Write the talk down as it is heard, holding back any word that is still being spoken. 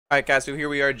Alright guys, so here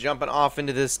we are jumping off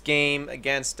into this game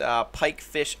against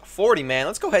Pikefish 40, man.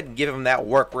 Let's go ahead and give him that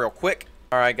work real quick.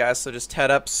 Alright guys, so just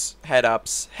heads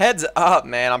up,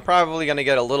 man. I'm probably going to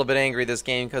get a little bit angry this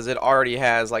game because it already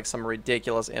has like some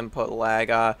ridiculous input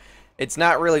lag. It's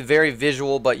not really very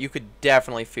visual, but you could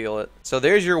definitely feel it. So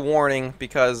there's your warning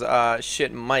because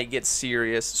shit might get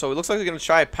serious. So it looks like they're going to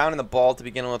try pounding the ball to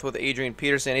begin with Adrian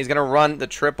Peterson. He's going to run the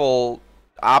triple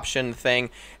option thing,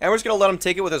 and we're just gonna let him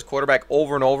take it with his quarterback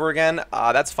over and over again.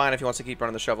 That's fine if he wants to keep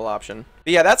running the shovel option.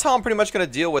 But yeah, that's how I'm pretty much gonna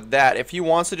deal with that. If he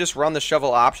wants to just run the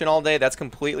shovel option all day, that's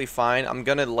completely fine. I'm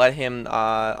gonna let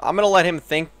him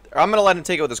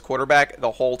take it with his quarterback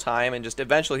the whole time, and just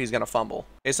eventually he's going to fumble.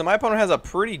 Okay, so my opponent has a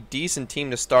pretty decent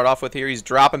team to start off with here. He's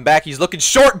dropping back. He's looking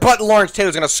short, but Lawrence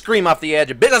Taylor's going to scream off the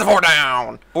edge. A bit of the 4th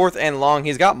down. 4th and long.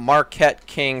 He's got Marquette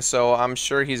King, so I'm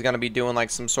sure he's going to be doing like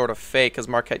some sort of fake because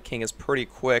Marquette King is pretty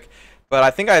quick. But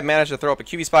I think I managed to throw up a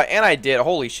QB spot, and I did.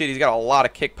 Holy shit, he's got a lot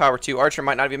of kick power too. Archer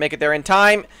might not even make it there in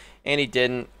time, and he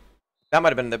didn't. That might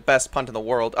have been the best punt in the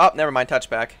world. Oh, never mind,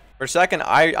 touchback. For a second,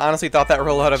 I honestly thought that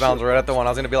rolled out of bounds right at the one. I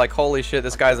was going to be like, holy shit,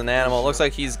 this guy's an animal. It looks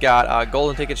like he's got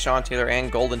Golden Ticket Sean Taylor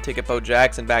and Golden Ticket Bo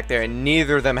Jackson back there, and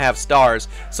neither of them have stars.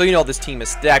 So you know this team is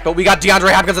stacked. But we got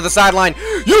DeAndre Hopkins at the sideline.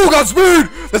 You got speed!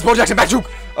 This Bo Jackson back juke.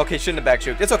 Okay, shouldn't have back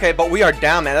juked. It's okay, but we are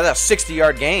down, man. That's a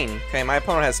 60-yard gain. Okay, my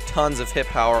opponent has tons of hit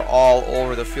power all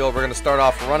over the field. We're going to start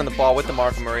off running the ball with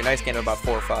DeMarco Murray. Nice gain of about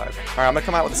 4 or 5. All right, I'm going to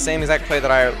come out with the same exact play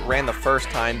that I ran the first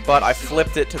time, but I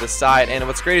flipped it to the side. And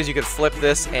what's great is you could flip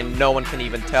this, and no one can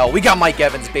even tell. We got Mike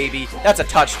Evans, baby. That's a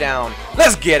touchdown.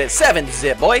 Let's get it.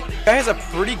 7-zip, boy. Guy has a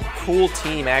pretty cool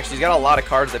team, actually. He's got a lot of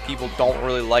cards that people don't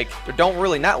really like. Or don't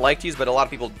really not like to use, but a lot of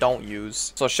people don't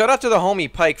use. So shout out to the homie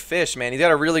Pikefish, man. He's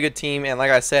got a really good team, and like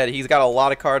I said, he's got a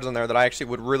lot of cards on there that I actually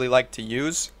would really like to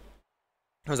use.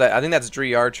 I think that's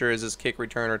Dree Archer is his kick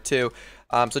returner too.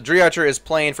 So Dree Archer is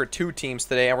playing for 2 teams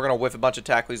today, and we're going to whiff a bunch of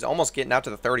tackles. He's almost getting out to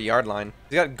the 30-yard line.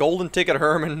 He's got Golden Ticket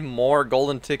Herman, more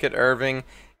Golden Ticket Irving,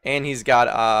 and he's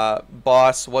got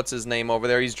Boss, what's his name over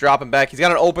there? He's dropping back. He's got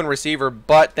an open receiver,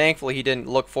 but thankfully he didn't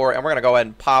look for it, and we're going to go ahead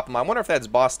and pop him. I wonder if that's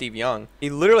Boss Steve Young.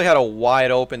 He literally had a wide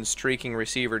open streaking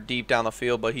receiver deep down the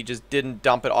field, but he just didn't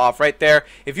dump it off right there.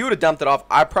 If you would have dumped it off,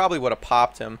 I probably would have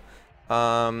popped him.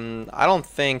 I don't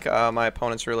think my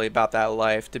opponent's really about that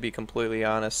life, to be completely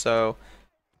honest, so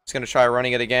he's going to try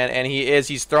running it again, and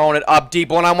he's throwing it up deep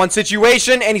one-on-one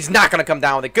situation, and he's not going to come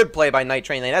down with it. Good play by Night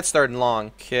Train Lane. That's 3rd and long.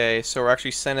 Okay, so we're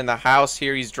actually sending the house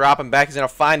here. He's dropping back. He's going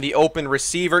to find the open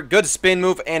receiver. Good spin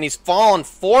move, and he's falling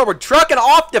forward, trucking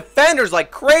off defenders like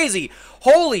crazy.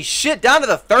 Holy shit, down to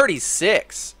the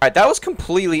 36. All right, that was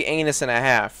completely anus and a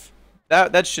half.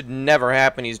 That should never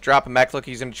happen. He's dropping back. Look,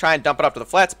 he's going to try and dump it up to the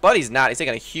flats, but he's not. He's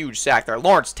taking a huge sack there.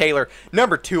 Lawrence Taylor,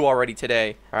 number 2 already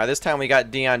today. All right, this time we got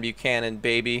Deion Buchanan,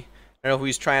 baby. I don't know who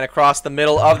he's trying to cross the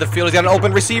middle of the field. He's got an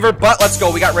open receiver, but let's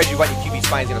go. We got Reggie White in QB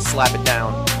spine. He's going to slap it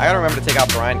down. I got to remember to take out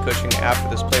Brian Cushing after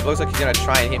this play. But it looks like he's going to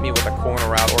try and hit me with a corner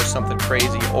route or something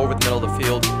crazy over the middle of the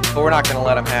field. But we're not going to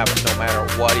let him have it no matter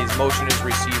what. He's motioning his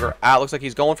receiver out. Looks like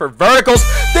he's going for verticals.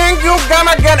 Thank you,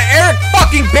 again, Eric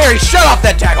fucking Berry. Shut off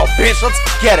that tackle, bitch. Let's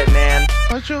get it, man.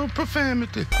 What's your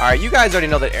profanity? Alright, you guys already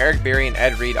know that Eric Berry and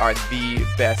Ed Reed are the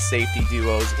best safety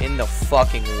duos in the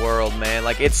fucking world, man.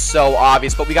 Like, it's so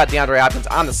obvious. But we got DeAndre Hopkins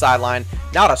on the sideline.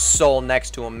 Not a soul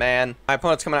next to him, man. My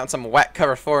opponent's coming out in some wet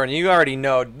cover 4, and you already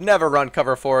know, never run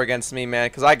cover 4 against me, man,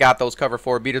 because I got those cover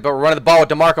 4 beaters. But we're running the ball with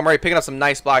DeMarco Murray, picking up some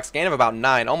nice blocks. Gain of about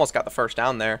 9. Almost got the 1st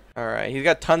down there. Alright, he's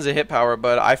got tons of hit power,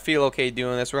 but I feel okay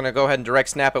doing this. We're going to go ahead and direct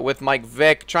snap it with Mike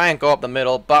Vick. Try and go up the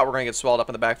middle, but we're going to get swallowed up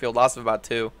in the backfield. Loss of about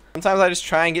 2. Sometimes I just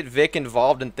try and get Vick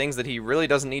involved in things that he really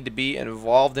doesn't need to be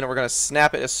involved in. We're going to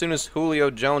snap it as soon as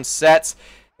Julio Jones sets.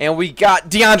 And we got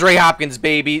DeAndre Hopkins,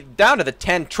 baby, down to the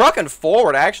 10, trucking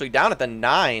forward, actually, down at the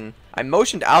 9. I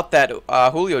motioned out that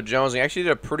Julio Jones. He actually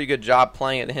did a pretty good job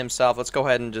playing it himself. Let's go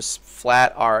ahead and just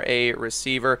flat our A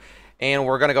receiver. And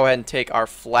we're going to go ahead and take our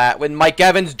flat with Mike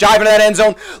Evans driving to that end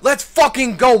zone. Let's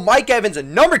fucking go. Mike Evans, a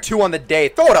number 2 on the day.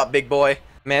 Throw it up, big boy.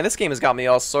 Man, this game has got me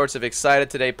all sorts of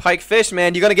excited today. Pikefish,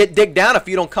 man, you're going to get digged down if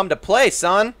you don't come to play,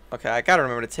 son. Okay, I got to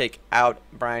remember to take out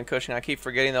Brian Cushing. I keep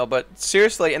forgetting, though. But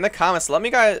seriously, in the comments, let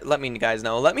me guys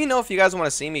know. Let me know if you guys want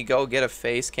to see me go get a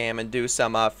face cam and do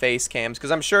some face cams, because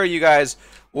I'm sure you guys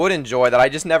would enjoy that. I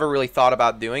just never really thought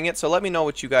about doing it. So let me know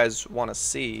what you guys want to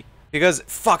see. Because,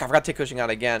 fuck, I forgot to take Cushing out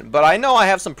again. But I know I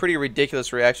have some pretty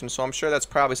ridiculous reactions, so I'm sure that's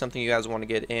probably something you guys want to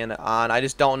get in on. I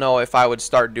just don't know if I would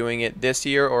start doing it this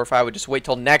year or if I would just wait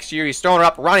till next year. He's throwing it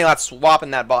up, Ronnie Lott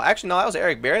swapping that ball. Actually, no, that was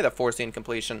Eric Berry that forced the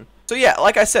incompletion. So yeah,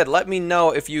 like I said, let me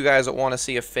know if you guys want to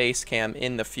see a face cam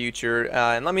in the future.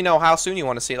 And let me know how soon you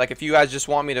want to see it. Like, if you guys just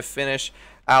want me to finish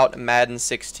without Madden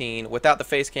 16, without the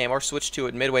face cam, or switch to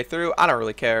it midway through. I don't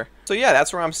really care. So yeah,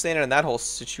 that's where I'm standing in that whole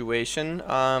situation.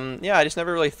 Yeah, I just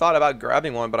never really thought about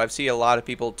grabbing one, but I've seen a lot of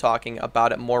people talking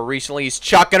about it more recently. He's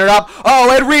chucking it up.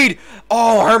 Oh, Ed Reed.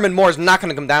 Oh, Herman Moore's not going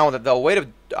to come down with it though. Way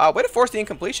to force the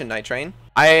incompletion, Night Train.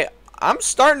 I'm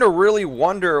starting to really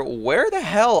wonder where the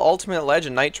hell Ultimate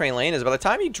Legend Night Train Lane is. By the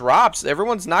time he drops,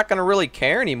 everyone's not going to really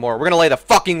care anymore. We're going to lay the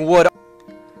fucking wood.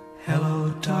 Hello,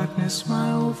 darkness,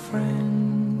 my old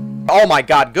friend. Oh my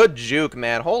god, good juke,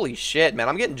 man. Holy shit, man.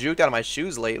 I'm getting juked out of my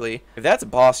shoes lately. If that's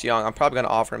Boss Young, I'm probably going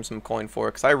to offer him some coin for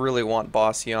it because I really want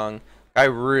Boss Young. I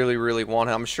really, really want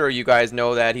him. I'm sure you guys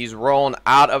know that. He's rolling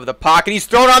out of the pocket. He's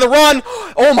throwing on the run.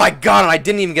 Oh my god, and I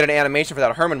didn't even get an animation for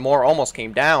that. Herman Moore almost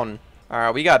came down.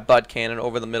 Alright, we got Bud Cannon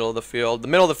over the middle of the field. The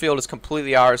middle of the field is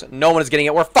completely ours. No one is getting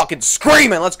it. We're fucking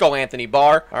screaming. Let's go, Anthony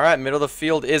Barr. Alright, middle of the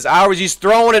field is ours. He's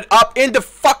throwing it up into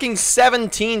fucking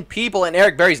 17 people, and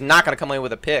Eric Berry's not going to come in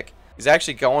with a pick. He's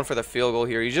actually going for the field goal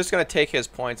here. He's just going to take his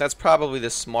points. That's probably the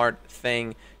smart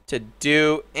thing to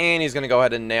do, and he's going to go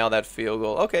ahead and nail that field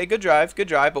goal. Okay, good drive,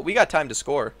 but we got time to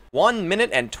score. 1 minute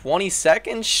and 20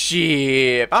 seconds?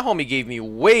 Shit. My homie gave me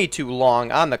way too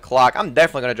long on the clock. I'm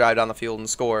definitely going to drive down the field and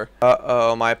score.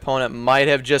 Uh-oh, my opponent might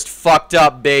have just fucked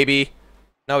up, baby.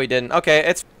 No, he didn't. Okay,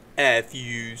 it's a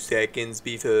few seconds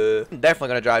before. I'm definitely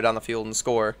going to drive down the field and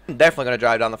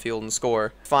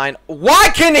score. Fine. Why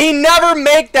can he never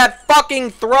make that fucking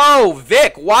throw,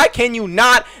 Vic? Why can you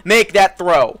not make that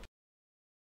throw?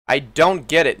 I don't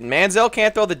get it. Manziel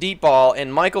can't throw the deep ball,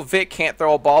 and Michael Vick can't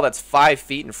throw a ball that's 5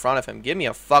 feet in front of him. Give me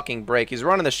a fucking break. He's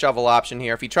running the shovel option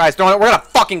here. If he tries throwing it, we're gonna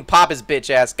fucking pop his bitch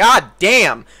ass. God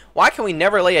damn. Why can we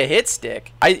never lay a hit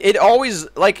stick? It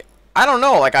always, like, I don't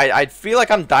know. Like, I feel like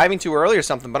I'm diving too early or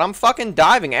something, but I'm fucking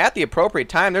diving at the appropriate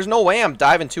time. There's no way I'm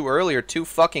diving too early or too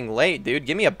fucking late, dude.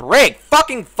 Give me a break.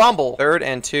 Fucking fumble. 3rd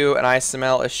and 2, and I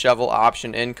smell a shovel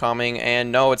option incoming.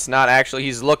 And no, it's not actually.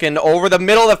 He's looking over the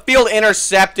middle of the field.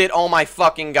 Intercepted. Oh my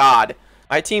fucking god.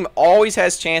 My team always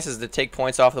has chances to take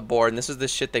points off the board, and this is the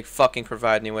shit they fucking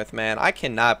provide me with, man. I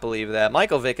cannot believe that.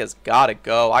 Michael Vick has got to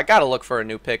go. I got to look for a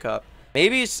new pickup.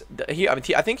 Maybe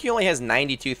I think he only has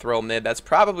 92 throw mid. That's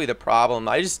probably the problem.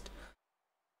 I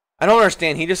don't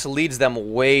understand. He just leads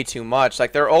them way too much.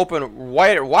 Like, they're open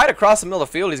wide across the middle of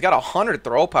the field. He's got 100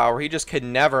 throw power. He just could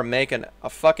never make a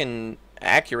fucking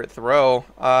accurate throw.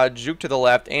 Juke to the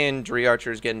left, and Dree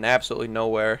Archer's getting absolutely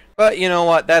nowhere. But you know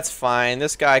what? That's fine.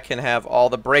 This guy can have all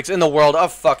the breaks in the world.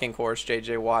 Of fucking course,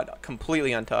 JJ Watt.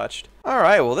 Completely untouched.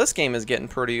 Alright, well, this game is getting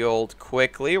pretty old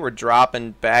quickly. We're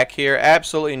dropping back here.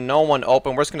 Absolutely no one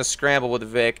open. We're just going to scramble with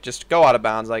Vic. Just go out of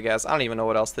bounds, I guess. I don't even know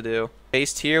what else to do.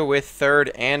 Faced here with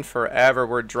 3rd and forever.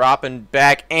 We're dropping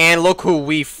back, and look who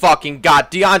we fucking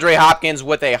got. DeAndre Hopkins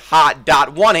with a hot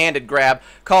dot. One-handed grab.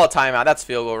 Call a timeout. That's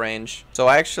field goal range. So,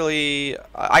 actually,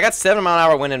 I got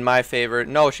 7-mile-an-hour win in my favor.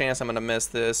 No chance I'm going to miss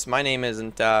this. My name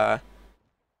isn't, who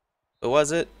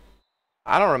was it?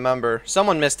 I don't remember.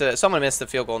 Someone missed it. Someone missed the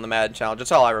field goal in the Madden challenge.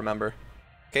 That's all I remember.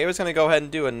 Okay, we're just going to go ahead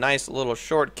and do a nice little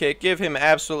short kick. Give him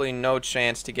absolutely no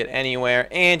chance to get anywhere.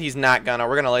 And he's not gonna.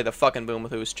 We're going to lay the fucking boom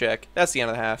with who's check. That's the end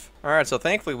of the half. Alright, so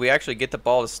thankfully we actually get the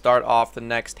ball to start off the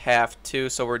next half too.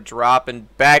 So we're dropping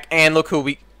back. And look who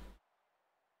we...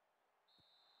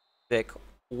 Vic.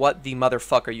 What the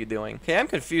motherfucker are you doing? Okay, I'm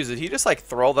confused. Did he just, like,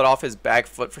 throw that off his back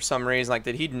foot for some reason? Like,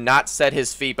 did he not set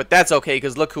his feet? But that's okay,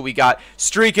 because look who we got.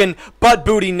 Streaking, butt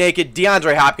booty naked,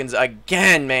 DeAndre Hopkins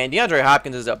again, man. DeAndre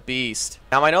Hopkins is a beast.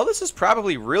 Now, I know this is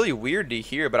probably really weird to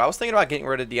hear, but I was thinking about getting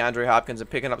rid of DeAndre Hopkins and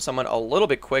picking up someone a little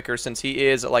bit quicker since he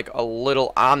is, like, a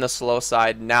little on the slow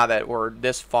side now that we're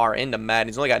this far into Madden.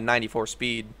 He's only got 94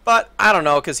 speed. But, I don't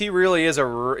know, because he really is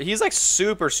he's, like,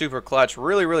 super, super clutch.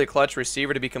 Really, really clutch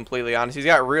receiver, to be completely honest. He's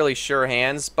got really sure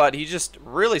hands, but he's just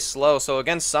really slow, so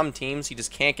against some teams, he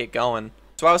just can't get going.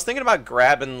 So I was thinking about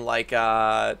grabbing, like,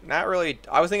 I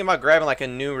was thinking about grabbing, like, a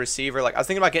new receiver. Like, I was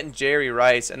thinking about getting Jerry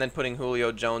Rice and then putting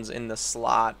Julio Jones in the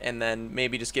slot and then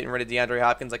maybe just getting rid of DeAndre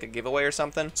Hopkins, like a giveaway or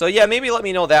something. So, yeah, maybe let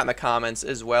me know that in the comments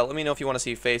as well. Let me know if you want to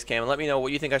see face cam, and let me know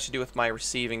what you think I should do with my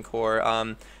receiving core.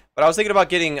 But I was thinking about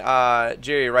getting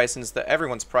Jerry Rice since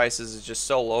everyone's prices is just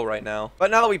so low right now. But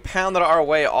now that we pounded our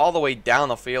way all the way down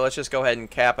the field, let's just go ahead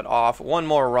and cap it off. One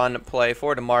more run play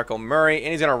for DeMarco Murray,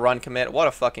 and he's going to run commit. What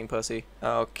a fucking pussy.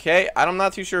 Okay, I'm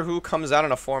not too sure who comes out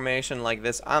in a formation like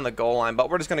this on the goal line, but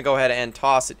we're just going to go ahead and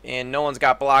toss it in. No one's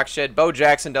got block shed. Bo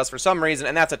Jackson does for some reason,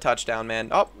 and that's a touchdown, man.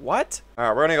 Oh, what? All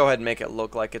right, we're going to go ahead and make it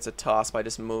look like it's a toss by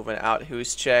just moving out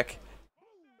who's check.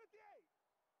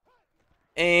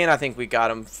 And I think we got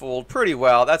him fooled pretty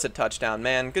well. That's a touchdown,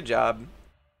 man. Good job.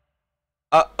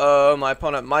 Uh-oh, my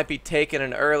opponent might be taking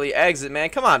an early exit, man.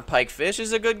 Come on, Pikefish. This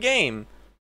is a good game.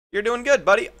 You're doing good,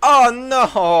 buddy. Oh,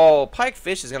 no.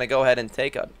 Pikefish is going to go ahead and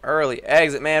take an early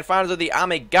exit, man. Finds with the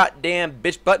I'm a goddamn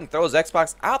bitch button. Throws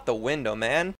Xbox out the window,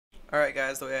 man. Alright,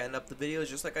 guys, the way I end up the video is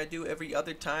just like I do every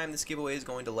other time. This giveaway is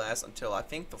going to last until, I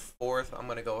think, the 4th. I'm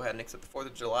going to go ahead and accept the 4th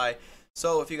of July.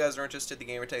 So, if you guys are interested, the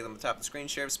gamer tag on the top of the screen,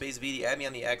 share space VD, add me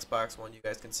on the Xbox one. You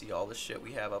guys can see all the shit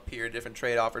we have up here, different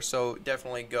trade offers. So,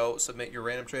 definitely go submit your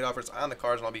random trade offers on the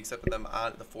cards, and I'll be accepting them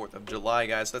on the 4th of July,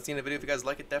 guys. So, that's the end of the video. If you guys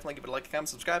like it, definitely give it a like, a comment,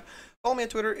 subscribe. Follow me on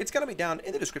Twitter. It's going to be down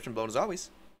in the description below, as always.